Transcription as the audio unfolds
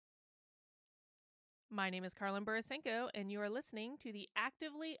My name is Carlin Burisenko, and you are listening to the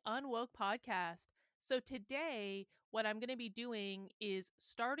Actively Unwoke podcast. So, today, what I'm going to be doing is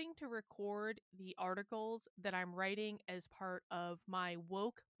starting to record the articles that I'm writing as part of my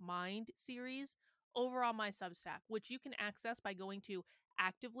Woke Mind series over on my Substack, which you can access by going to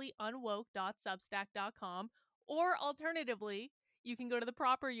activelyunwoke.substack.com, or alternatively, you can go to the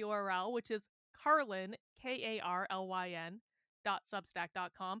proper URL, which is Carlin, Karlyn,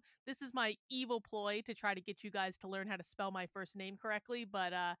 .substack.com. This is my evil ploy to try to get you guys to learn how to spell my first name correctly,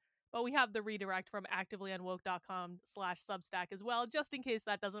 but we have the redirect from activelyunwoke.com/substack as well, just in case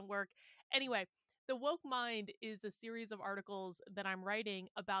that doesn't work. Anyway, the Woke Mind is a series of articles that I'm writing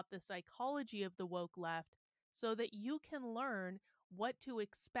about the psychology of the woke left so that you can learn what to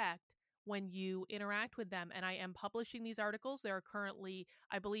expect when you interact with them. And I am publishing these articles. There are currently,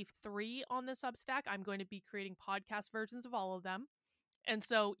 I believe, 3 on the Substack. I'm going to be creating podcast versions of all of them. And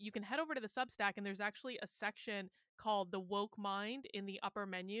so you can head over to the Substack, and there's actually a section called The Woke Mind in the upper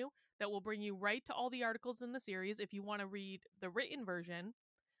menu that will bring you right to all the articles in the series if you want to read the written version.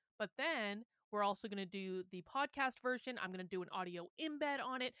 But then we're also going to do the podcast version. I'm going to do an audio embed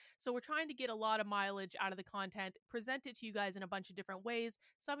on it. So we're trying to get a lot of mileage out of the content, present it to you guys in a bunch of different ways.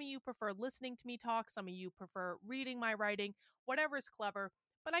 Some of you prefer listening to me talk. Some of you prefer reading my writing, whatever's clever.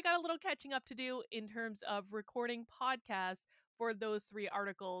 But I got a little catching up to do in terms of recording podcasts for those 3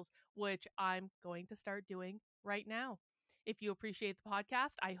 articles, which I'm going to start doing right now. If you appreciate the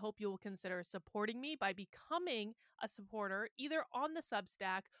podcast, I hope you will consider supporting me by becoming a supporter either on the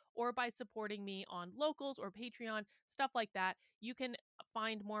Substack or by supporting me on Locals or Patreon, stuff like that. You can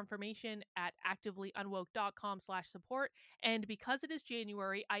find more information at activelyunwoke.com/support. And because it is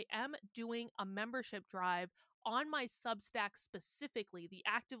January, I am doing a membership drive on my Substack specifically, the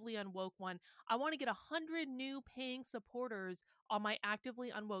Actively Unwoke one. I want to get 100 new paying supporters on my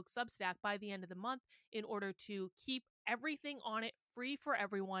Actively Unwoke Substack by the end of the month in order to keep everything on it free for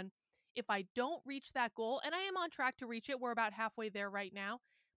everyone. If I don't reach that goal, and I am on track to reach it, we're about halfway there right now,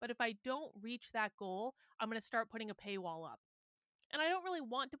 but if I don't reach that goal, I'm going to start putting a paywall up. And I don't really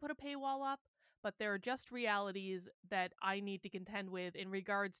want to put a paywall up, but there are just realities that I need to contend with in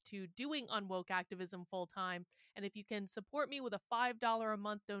regards to doing unwoke activism full time. And if you can support me with a $5 a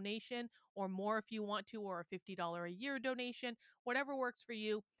month donation or more if you want to, or a $50 a year donation, whatever works for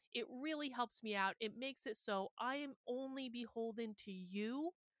you, it really helps me out. It makes it so I am only beholden to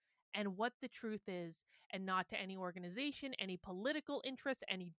you and what the truth is, and not to any organization, any political interest,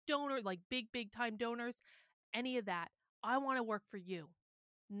 any donor, like big time donors, any of that. I want to work for you,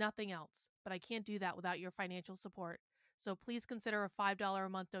 nothing else. But I can't do that without your financial support. So please consider a $5 a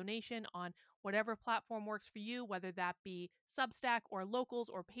month donation on whatever platform works for you, whether that be Substack or Locals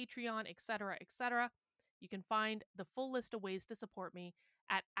or Patreon, etc., etc. You can find the full list of ways to support me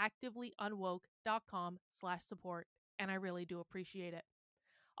at activelyunwoke.com/support. And I really do appreciate it.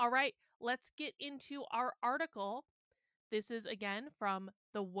 All right, let's get into our article. This is again from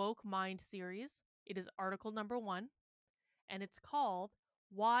the Woke Mind series. It is article number 1, and it's called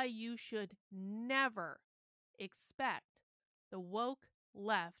Why You Should Never Expect the Woke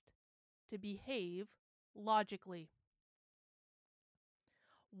Left to Behave Logically.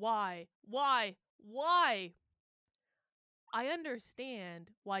 Why? I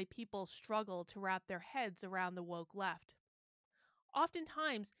understand why people struggle to wrap their heads around the woke left.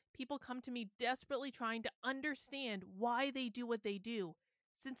 Oftentimes, people come to me desperately trying to understand why they do what they do,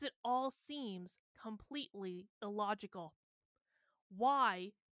 since it all seems completely illogical.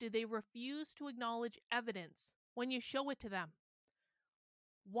 Why do they refuse to acknowledge evidence when you show it to them?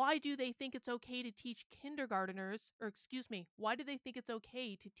 Why do they think it's okay to teach why do they think it's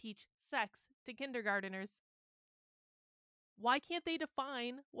okay to teach sex to kindergarteners? Why can't they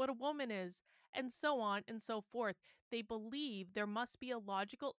define what a woman is? And so on and so forth. They believe there must be a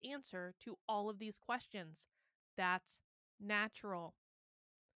logical answer to all of these questions. That's natural.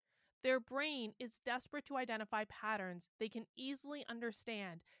 Their brain is desperate to identify patterns they can easily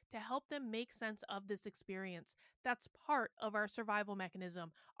understand to help them make sense of this experience. That's part of our survival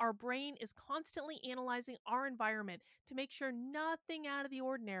mechanism. Our brain is constantly analyzing our environment to make sure nothing out of the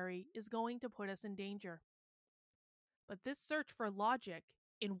ordinary is going to put us in danger. But this search for logic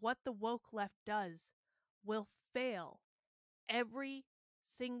in what the woke left does will fail every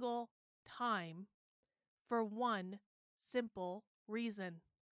single time for one simple reason.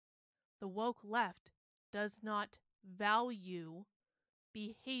 The woke left does not value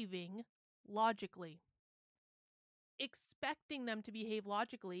behaving logically. Expecting them to behave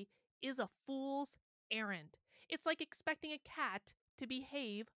logically is a fool's errand. It's like expecting a cat to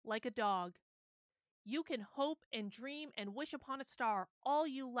behave like a dog. You can hope and dream and wish upon a star all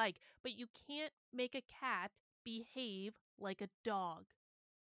you like, but you can't make a cat behave like a dog.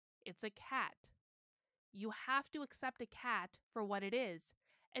 It's a cat. You have to accept a cat for what it is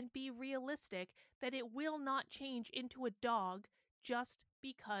and be realistic that it will not change into a dog just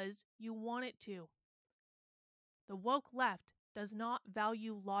because you want it to. The woke left does not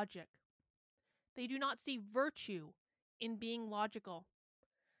value logic. They do not see virtue in being logical.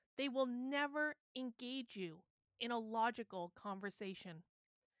 They will never engage you in a logical conversation.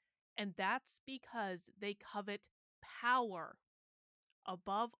 And that's because they covet power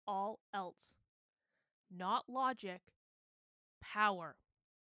above all else. Not logic, power.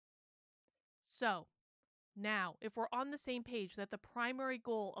 So, now, if we're on the same page that the primary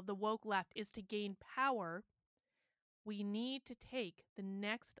goal of the woke left is to gain power, we need to take the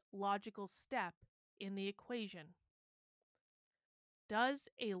next logical step in the equation. Does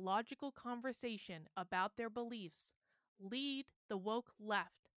a logical conversation about their beliefs lead the woke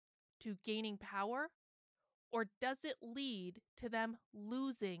left to gaining power, or does it lead to them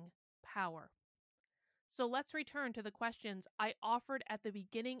losing power? So let's return to the questions I offered at the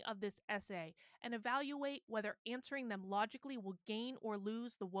beginning of this essay and evaluate whether answering them logically will gain or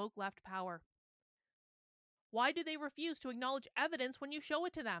lose the woke left power. Why do they refuse to acknowledge evidence when you show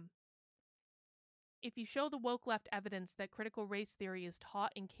it to them? If you show the woke left evidence that critical race theory is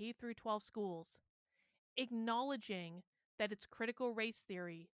taught in K through 12 schools, acknowledging that it's critical race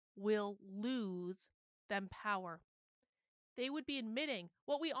theory will lose them power. They would be admitting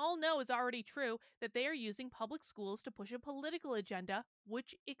what we all know is already true, that they are using public schools to push a political agenda,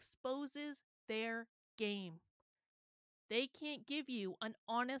 which exposes their game. They can't give you an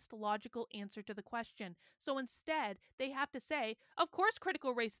honest, logical answer to the question. So instead, they have to say, of course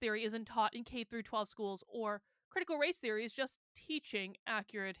critical race theory isn't taught in K through 12 schools, or critical race theory is just teaching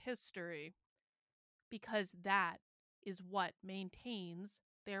accurate history. Because that is what maintains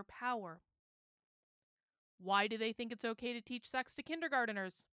their power. Why do they think it's okay to teach sex to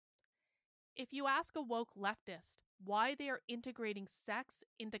kindergarteners? If you ask a woke leftist why they are integrating sex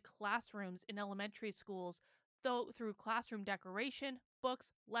into classrooms in elementary schools, though through classroom decoration,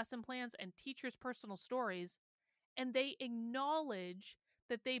 books, lesson plans, and teachers' personal stories, and they acknowledge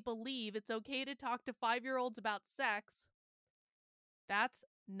that they believe it's okay to talk to 5-year-olds about sex, that's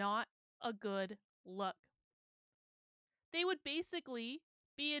not a good look. They would basically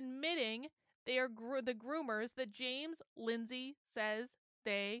be admitting they are the groomers that James Lindsay says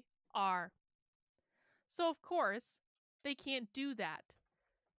they are. So, of course, they can't do that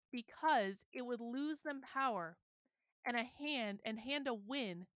because it would lose them power and hand a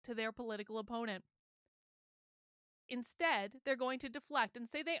win to their political opponent. Instead, they're going to deflect and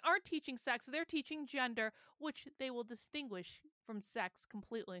say they aren't teaching sex, they're teaching gender, which they will distinguish from sex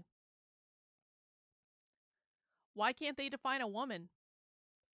completely. Why can't they define a woman?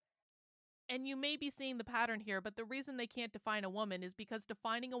 And you may be seeing the pattern here, but the reason they can't define a woman is because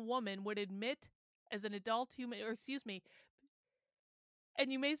defining a woman would admit as an adult human,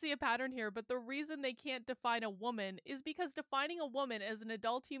 and you may see a pattern here, but the reason they can't define a woman is because defining a woman as an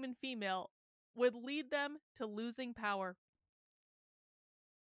adult human female would lead them to losing power.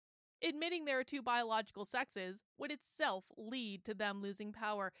 Admitting there are two biological sexes would itself lead to them losing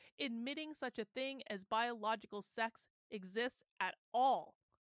power. Admitting such a thing as biological sex exists at all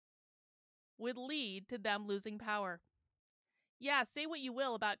would lead to them losing power. Yeah, say what you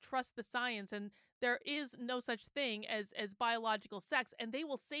will about trust the science and there is no such thing as biological sex, and they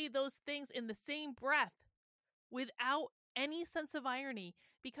will say those things in the same breath without any sense of irony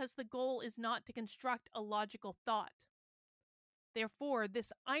because the goal is not to construct a logical thought. Therefore,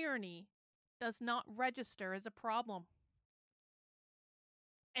 this irony does not register as a problem.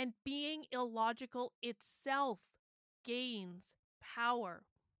 And being illogical itself gains power.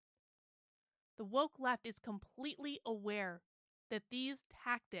 The woke left is completely aware that these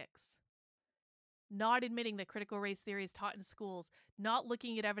tactics, not admitting that critical race theory is taught in schools, not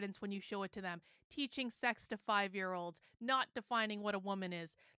looking at evidence when you show it to them, teaching sex to 5-year-olds, not defining what a woman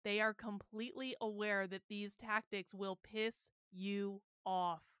is, they are completely aware that these tactics will piss you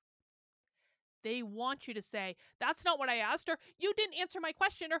off. They want you to say, that's not what I asked, or you didn't answer my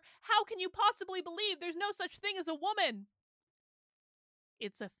question, or how can you possibly believe there's no such thing as a woman?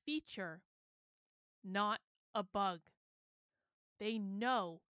 It's a feature, not a bug. They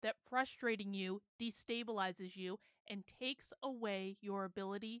know that frustrating you destabilizes you and takes away your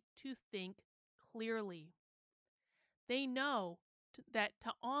ability to think clearly. They know that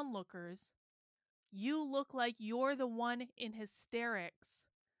to onlookers, you look like you're the one in hysterics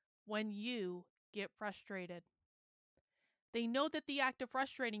when you get frustrated. They know that the act of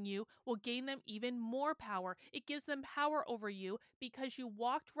frustrating you will gain them even more power. It gives them power over you because you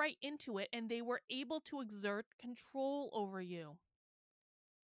walked right into it and they were able to exert control over you.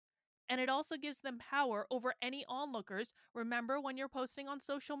 And it also gives them power over any onlookers. Remember, when you're posting on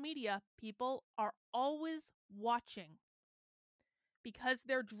social media, people are always watching because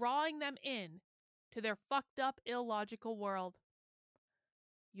they're drawing them in to their fucked up, illogical world.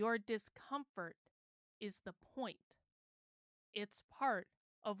 Your discomfort is the point. It's part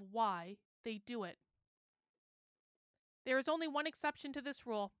of why they do it. There is only one exception to this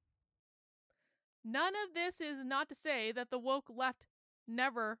rule. None of this is not to say that the woke left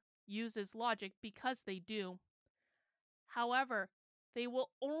never uses logic, because they do. However, they will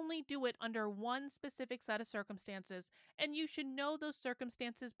only do it under one specific set of circumstances, and you should know those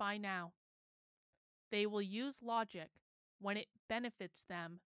circumstances by now. They will use logic when it benefits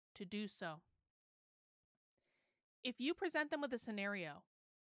them to do so. If you present them with a scenario,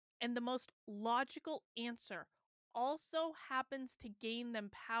 and the most logical answer also happens to gain them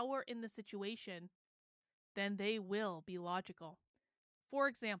power in the situation, then they will be logical. For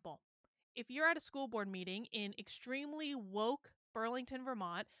example, if you're at a school board meeting in extremely woke Burlington,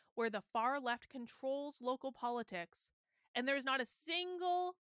 Vermont, where the far left controls local politics, and there's not a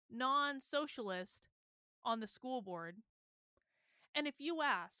single non-socialist on the school board, and if you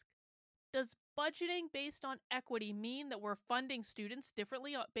ask, does budgeting based on equity mean that we're funding students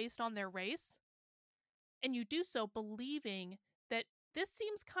differently based on their race? And you do so believing that this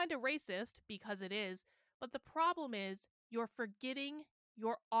seems kind of racist, because it is, but the problem is you're forgetting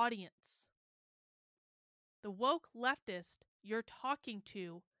your audience. The woke leftist you're talking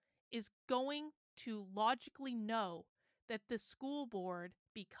to is going to logically know that the school board,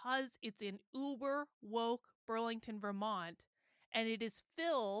 because it's in uber woke Burlington, Vermont, and it is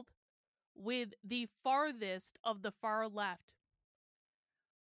filled with the farthest of the far left.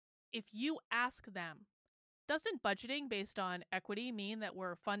 If you ask them, doesn't budgeting based on equity mean that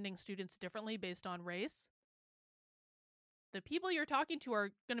we're funding students differently based on race? The people you're talking to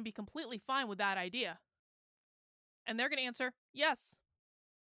are going to be completely fine with that idea. And they're going to answer, yes.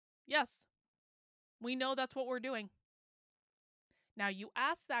 Yes. We know that's what we're doing. Now, you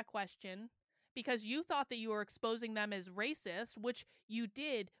asked that question because you thought that you were exposing them as racist, which you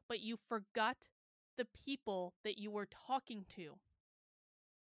did, but you forgot the people that you were talking to.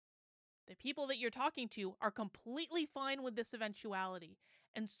 The people that you're talking to are completely fine with this eventuality.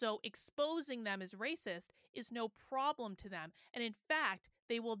 And so exposing them as racist is no problem to them. And in fact,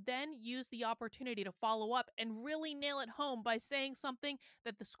 they will then use the opportunity to follow up and really nail it home by saying something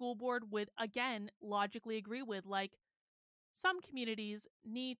that the school board would, again, logically agree with, like, some communities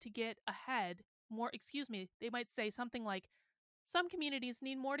need to get ahead more. They might say something like, some communities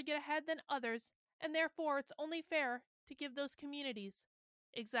need more to get ahead than others, and therefore it's only fair to give those communities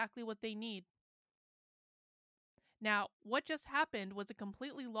exactly what they need. Now, what just happened was a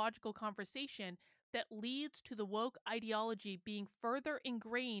completely logical conversation that leads to the woke ideology being further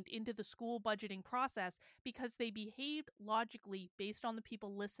ingrained into the school budgeting process because they behaved logically based on the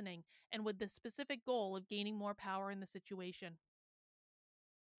people listening and with the specific goal of gaining more power in the situation.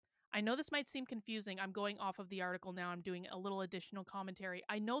 I know this might seem confusing. I'm going off of the article now. I'm doing a little additional commentary.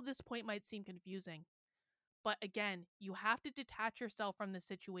 I know this point might seem confusing. But again, you have to detach yourself from the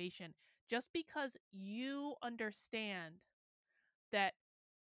situation. Just because you understand that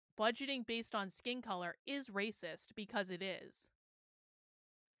budgeting based on skin color is racist, because it is,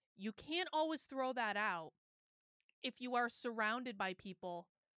 you can't always throw that out if you are surrounded by people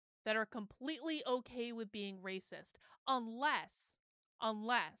that are completely okay with being racist, unless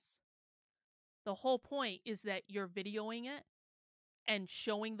the whole point is that you're videoing it and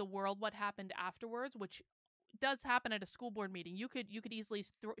showing the world what happened afterwards, which does happen at a school board meeting. You could easily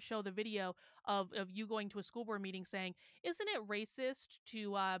show the video of you going to a school board meeting saying, isn't it racist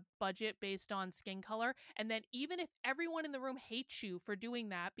to budget based on skin color? And then even if everyone in the room hates you for doing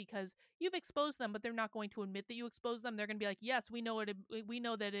that because you've exposed them, but they're not going to admit that you exposed them, they're going to be like, yes, we know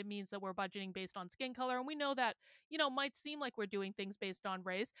that it means that we're budgeting based on skin color. And we know that, might seem like we're doing things based on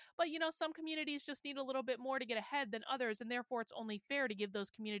race, but some communities just need a little bit more to get ahead than others. And therefore it's only fair to give those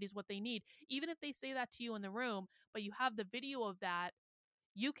communities what they need. Even if they say that to you in the room, but you have the video of that,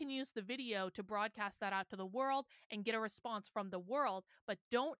 you can use the video to broadcast that out to the world and get a response from the world, but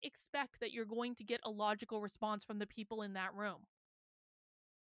don't expect that you're going to get a logical response from the people in that room.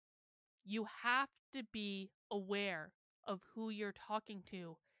 You have to be aware of who you're talking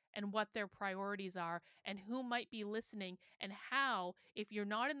to and what their priorities are and who might be listening, and how, if you're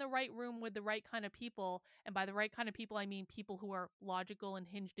not in the right room with the right kind of people, and by the right kind of people, I mean people who are logical and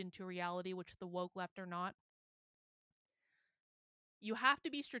hinged into reality, which the woke left are not, You have to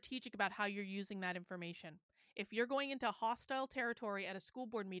be strategic about how you're using that information. If you're going into hostile territory at a school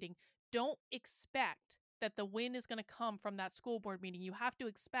board meeting, don't expect that the win is going to come from that school board meeting. You have to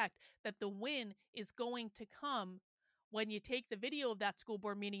expect that the win is going to come when you take the video of that school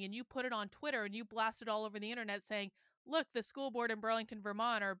board meeting and you put it on Twitter and you blast it all over the internet saying, look, the school board in Burlington,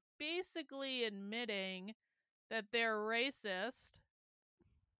 Vermont are basically admitting that they're racist.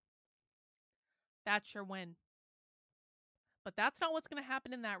 That's your win. But that's not what's going to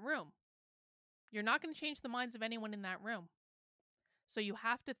happen in that room. You're not going to change the minds of anyone in that room. So you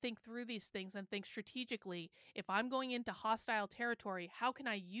have to think through these things and think strategically. If I'm going into hostile territory, how can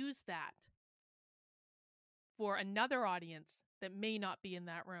I use that for another audience that may not be in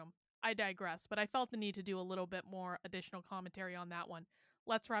that room? I digress, but I felt the need to do a little bit more additional commentary on that one.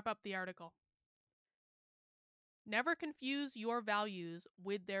 Let's wrap up the article. Never confuse your values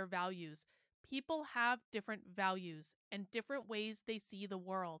with their values. People have different values and different ways they see the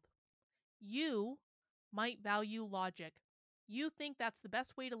world. You might value logic. You think that's the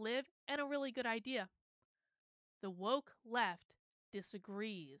best way to live and a really good idea. The woke left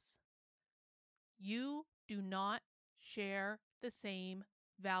disagrees. You do not share the same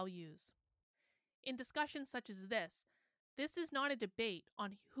values. In discussions such as this is not a debate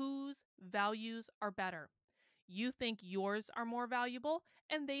on whose values are better. You think yours are more valuable,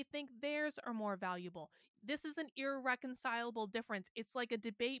 and they think theirs are more valuable. This is an irreconcilable difference. It's like a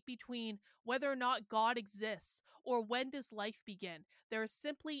debate between whether or not God exists or when does life begin. There are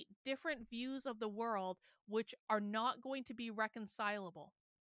simply different views of the world which are not going to be reconcilable.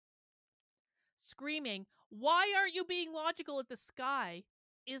 Screaming, "Why aren't you being logical at the sky?"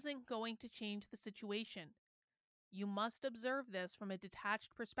 isn't going to change the situation. You must observe this from a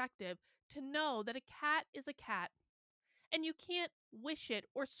detached perspective to know that a cat is a cat. And you can't wish it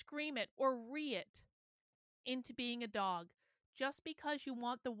or scream it or it into being a dog. Just because you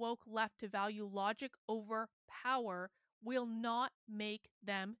want the woke left to value logic over power will not make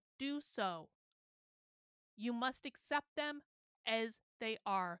them do so. You must accept them as they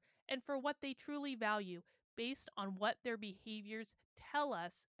are and for what they truly value based on what their behaviors tell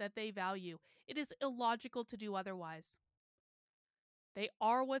us that they value. It is illogical to do otherwise. They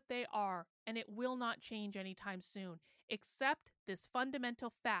are what they are, and it will not change anytime soon. Accept this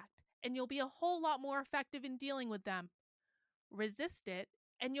fundamental fact, and you'll be a whole lot more effective in dealing with them. Resist it,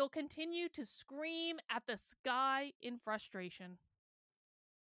 and you'll continue to scream at the sky in frustration.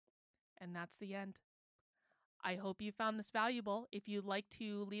 And that's the end. I hope you found this valuable. If you'd like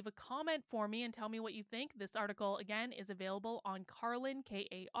to leave a comment for me and tell me what you think, this article again is available on Carlyn,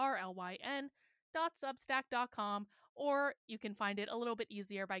 Karlyn, .substack.com, or you can find it a little bit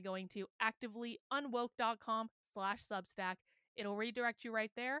easier by going to activelyunwoke.com/substack. It'll redirect you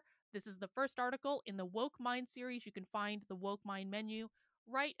right there. This is the first article in the Woke Mind series. You can find the Woke Mind menu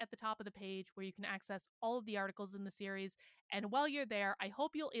right at the top of the page where you can access all of the articles in the series. And while you're there, I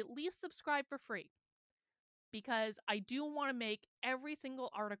hope you'll at least subscribe for free, because I do want to make every single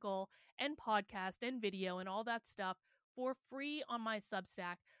article and podcast and video and all that stuff for free on my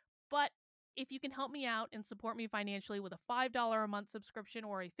Substack. But if you can help me out and support me financially with a $5 a month subscription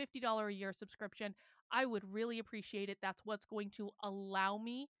or a $50 a year subscription, I would really appreciate it. That's what's going to allow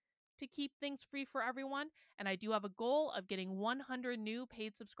me to keep things free for everyone. And I do have a goal of getting 100 new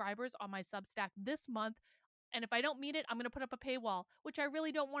paid subscribers on my Substack this month. And if I don't meet it, I'm going to put up a paywall, which I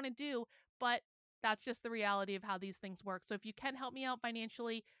really don't want to do, but that's just the reality of how these things work. So if you can help me out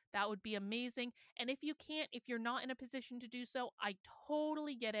financially, that would be amazing. And if you can't, if you're not in a position to do so, I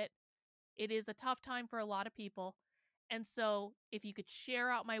totally get it. It is a tough time for a lot of people. And so if you could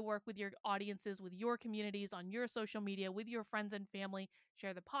share out my work with your audiences, with your communities, on your social media, with your friends and family,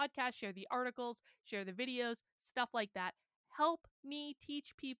 share the podcast, share the articles, share the videos, stuff like that. Help me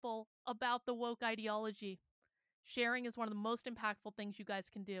teach people about the woke ideology. Sharing is one of the most impactful things you guys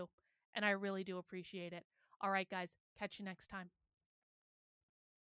can do, and I really do appreciate it. All right, guys, catch you next time.